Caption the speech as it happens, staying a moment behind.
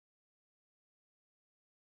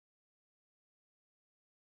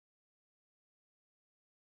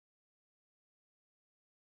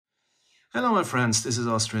Hello my friends, this is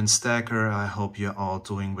Austrian Stacker. I hope you're all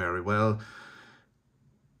doing very well.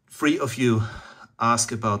 3 of you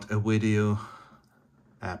asked about a video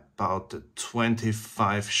about the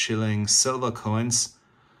 25 shilling silver coins,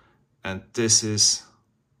 and this is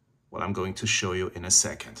what I'm going to show you in a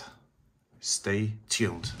second. Stay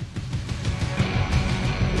tuned.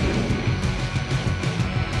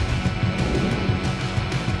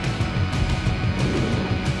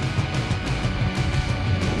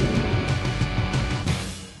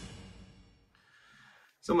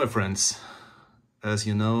 So my friends, as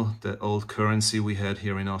you know, the old currency we had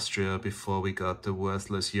here in Austria before we got the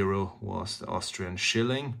worthless euro was the Austrian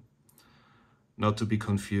shilling. Not to be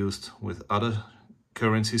confused with other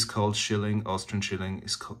currencies called shilling. Austrian shilling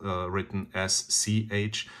is written as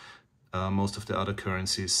CH. Most of the other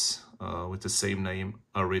currencies with the same name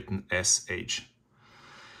are written SH.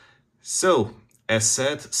 So, as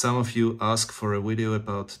said, some of you asked for a video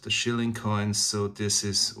about the shilling coins, so this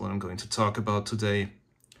is what I'm going to talk about today.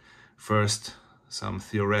 First, some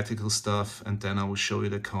theoretical stuff, and then I will show you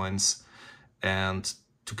the coins. And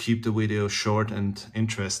to keep the video short and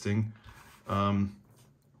interesting, I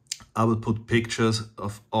will put pictures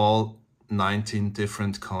of all 19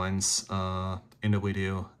 different coins in the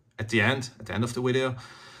video at the end of the video.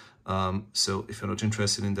 So if you're not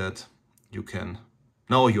interested in that, you can...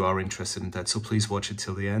 No, you are interested in that, so please watch it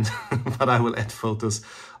till the end. But I will add photos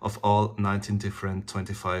of all 19 different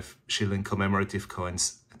 25 shilling commemorative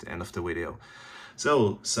coins at the end of the video.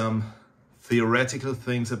 So, some theoretical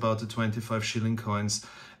things about the 25 shilling coins.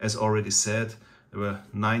 As already said, there were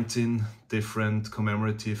 19 different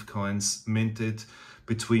commemorative coins minted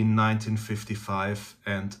between 1955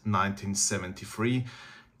 and 1973.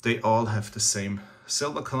 They all have the same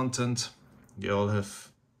silver content. They all have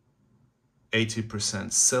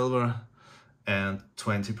 80% silver and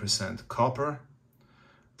 20% copper.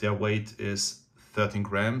 Their weight is 13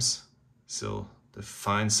 grams, so the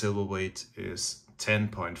fine silver weight is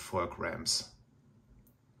 10.4 grams.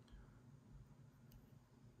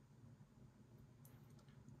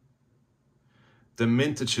 The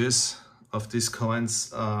mintages of these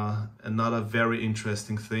coins are another very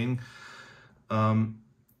interesting thing. There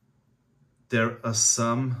are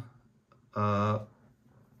some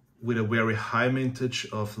with a very high mintage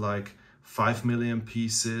of like 5 million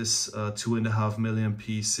pieces, 2.5 million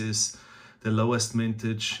pieces. The lowest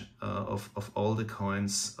mintage of all the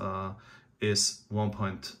coins is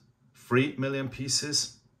 1.3 million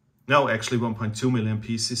pieces. No, actually 1.2 million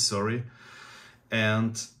pieces, sorry.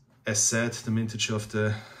 And as said, the mintage of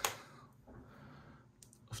the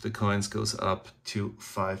coins goes up to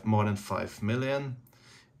more than 5 million.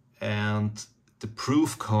 And the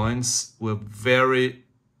proof coins were very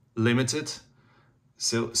limited,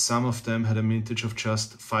 so some of them had a mintage of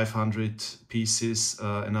just 500 pieces,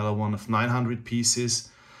 another one of 900 pieces.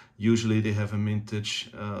 Usually they have a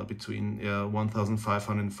mintage between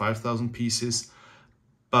 1,500 and 5,000 pieces,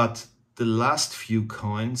 but the last few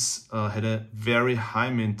coins had a very high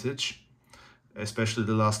mintage, especially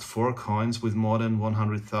the last 4 coins with more than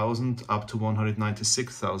 100,000 up to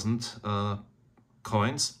 196,000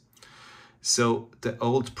 coins. So the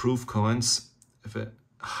old proof coins have a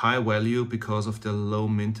high value because of the low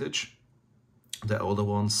mintage. The older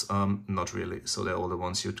ones, not really. So the older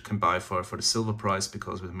ones you can buy for the silver price,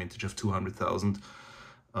 because with a mintage of 200,000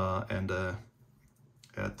 and a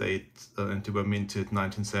date, and they were minted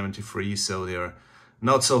 1973, so they're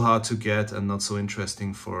not so hard to get and not so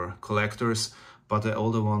interesting for collectors. But the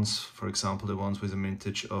older ones, for example, the ones with a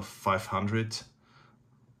mintage of 500,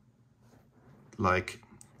 like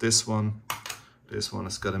this one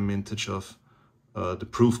has got a mintage of the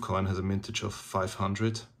proof coin has a mintage of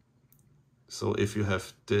 500. So if you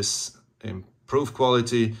have this in proof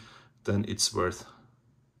quality, then it's worth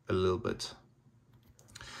a little bit.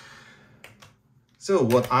 So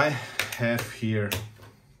what I have here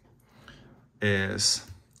is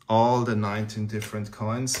all the 19 different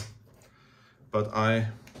coins, but I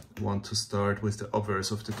want to start with the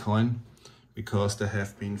obverse of the coin, because there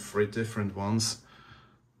have been 3 different ones.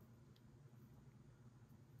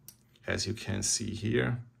 As you can see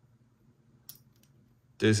here,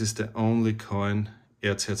 this is the only coin,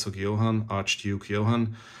 Erzherzog Johann, Archduke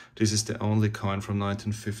Johann. This is the only coin from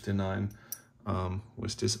 1959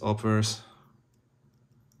 with this obverse.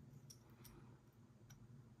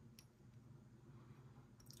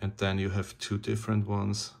 And then you have 2 different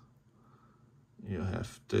ones. You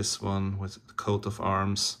have this one with the coat of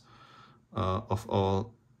arms of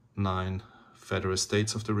all 9 federal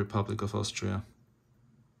states of the Republic of Austria.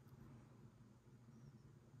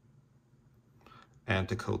 And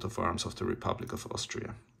the coat of arms of the Republic of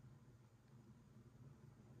Austria.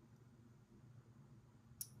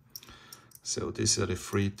 So these are the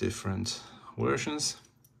 3 different versions.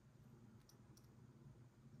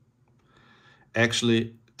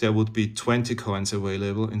 Actually, there would be 20 coins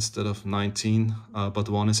available instead of 19, but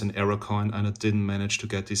one is an error coin, and I didn't manage to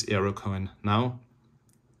get this error coin now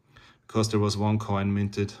because there was one coin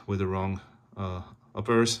minted with the wrong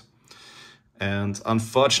obverse. And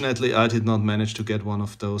unfortunately, I did not manage to get one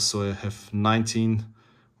of those, so I have 19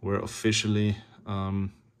 were officially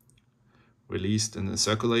released and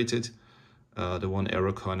circulated. The one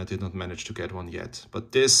error coin, I did not manage to get one yet.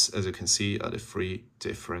 But this, as you can see, are the 3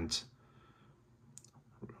 different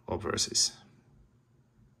obverses.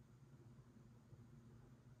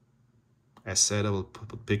 As said, I will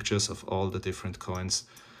put pictures of all the different coins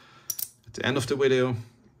at the end of the video.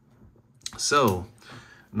 So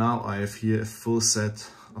now I have here a full set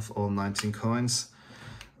of all 19 coins.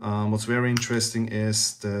 What's very interesting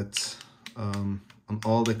is that on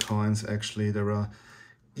all the coins actually there are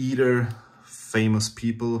either famous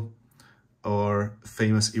people or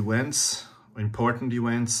famous events, important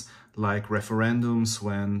events, like referendums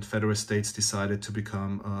when federal states decided to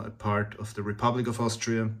become a part of the Republic of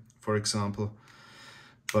Austria, for example.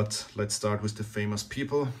 But let's start with the famous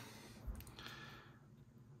people.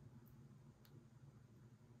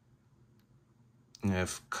 You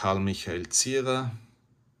have Karl Michael Zierer.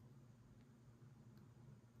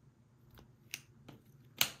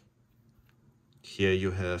 Here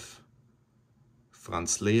you have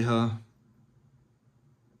Franz Lehár,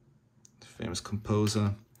 the famous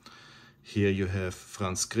composer. Here you have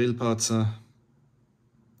Franz Grillparzer,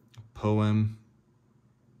 a poem.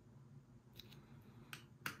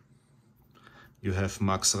 You have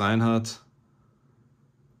Max Reinhardt,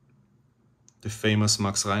 the famous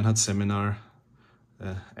Max Reinhardt seminar,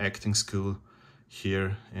 acting school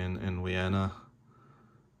here in Vienna,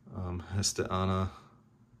 has the honor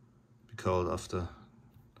to be called after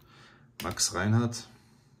Max Reinhardt.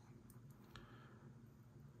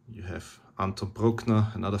 You have Anton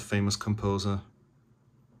Bruckner, another famous composer.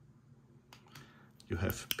 You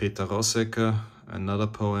have Peter Rossecker, another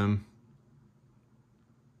poem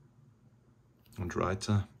and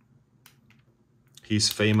writer. He's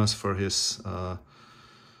famous for his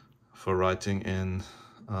for writing in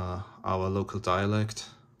our local dialect.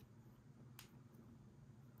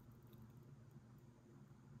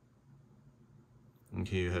 And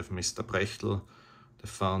here you have Mr. Brechtel, the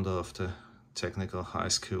founder of the Technical High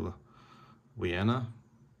School Vienna.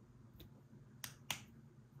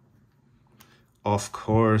 Of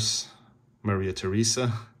course, Maria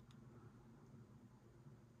Theresa.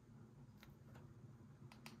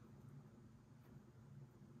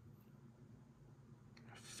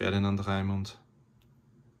 Ferdinand Raimund.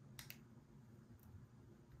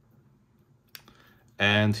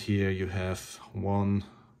 And here you have one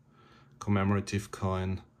commemorative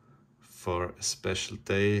coin for a special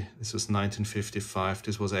day. This was 1955.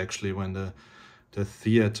 This was actually when the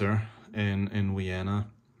theater in Vienna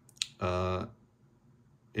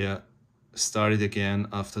started again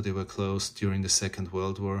after they were closed during the Second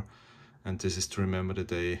World War. And this is to remember the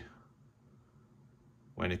day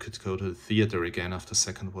when you could go to the theater again after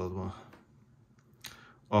Second World War.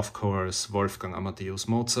 Of course, Wolfgang Amadeus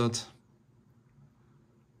Mozart.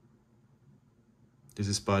 This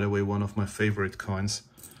is, by the way, one of my favorite coins.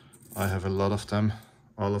 I have a lot of them.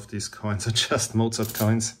 All of these coins are just Mozart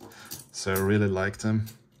coins, so I really like them.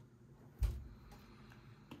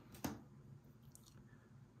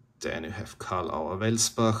 Then you have Karl Auer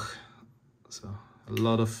Welsbach. So a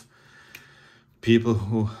lot of people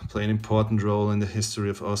who play an important role in the history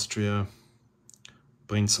of Austria.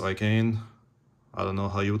 Prince Eugen, I don't know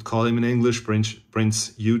how you would call him in English,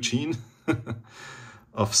 Prince Eugene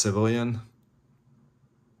of Savoyen,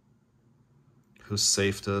 who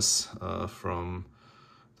saved us from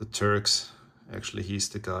the Turks. Actually, he's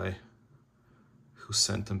the guy who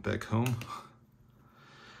sent them back home.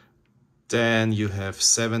 Then you have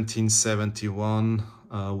 1771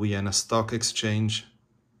 Vienna Stock Exchange.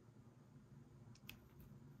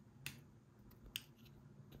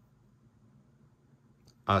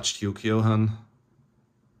 Archduke Johann.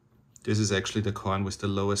 This is actually the coin with the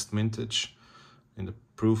lowest mintage in the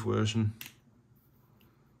proof version.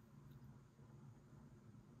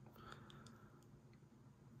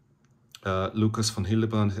 Lucas von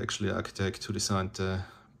Hildebrand is actually the architect who designed the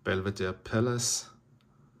Belvedere Palace.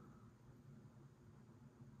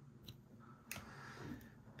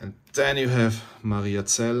 And then you have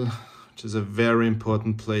Mariazell, which is a very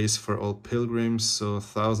important place for all pilgrims. So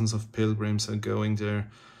thousands of pilgrims are going there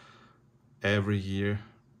every year.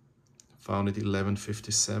 Founded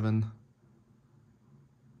 1157.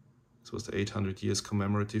 This was the 800 years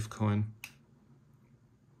commemorative coin.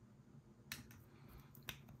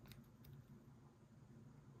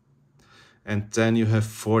 And then you have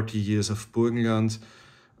 40 years of Burgenland.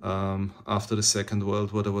 After the Second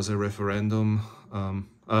World War, there was a referendum.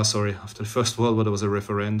 After the First World War, there was a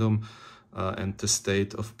referendum, and the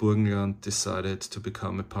state of Burgenland decided to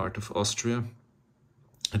become a part of Austria.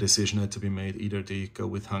 A decision had to be made, either they go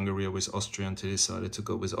with Hungary or with Austria, and they decided to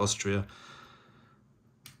go with Austria.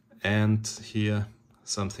 And here,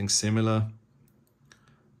 something similar.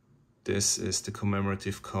 This is the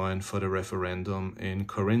commemorative coin for the referendum in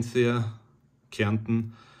Carinthia,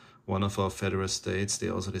 Kärnten, one of our federal states. They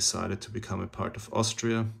also decided to become a part of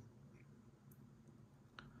Austria.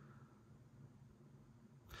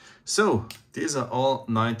 So, these are all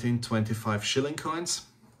 1925 shilling coins.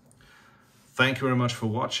 Thank you very much for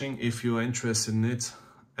watching. If you are interested in it,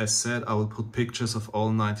 as said, I will put pictures of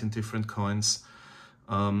all 19 different coins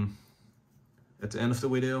at the end of the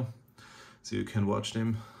video, so you can watch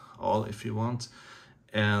them all if you want.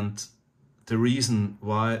 And the reason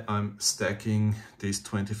why I'm stacking these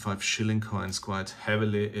 25 shilling coins quite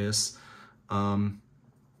heavily is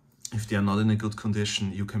if they are not in a good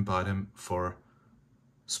condition, you can buy them for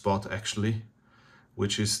spot actually,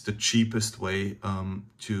 which is the cheapest way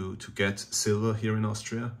to get silver here in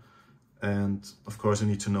Austria. And of course you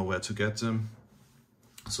need to know where to get them.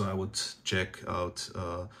 So I would check out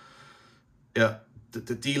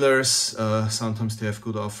the dealers. Sometimes they have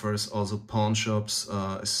good offers, also pawn shops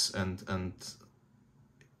and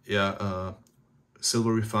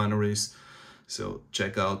silver refineries. So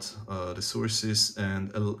check out the sources,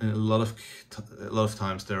 and a lot of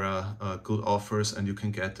times there are good offers, and you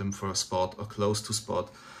can get them for a spot or close to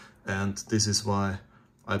spot. And this is why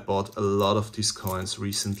I bought a lot of these coins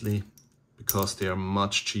recently, because they are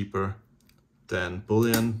much cheaper than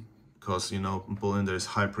bullion. Because, you know, in bullion there's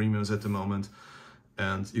high premiums at the moment,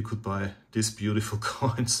 and you could buy these beautiful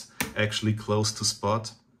coins actually close to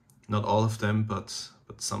spot. Not all of them, but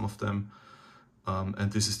some of them.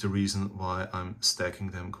 And this is the reason why I'm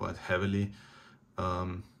stacking them quite heavily,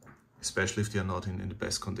 especially if they are not in the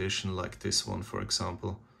best condition, like this one, for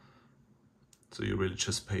example. So you really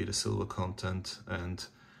just pay the silver content, and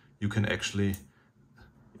you can actually,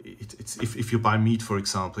 if you buy meat, for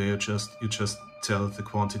example, you just tell the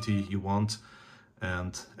quantity you want,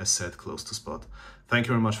 and as said, close to spot. Thank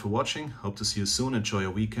you very much for watching. Hope to see you soon. Enjoy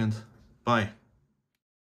your weekend. Bye.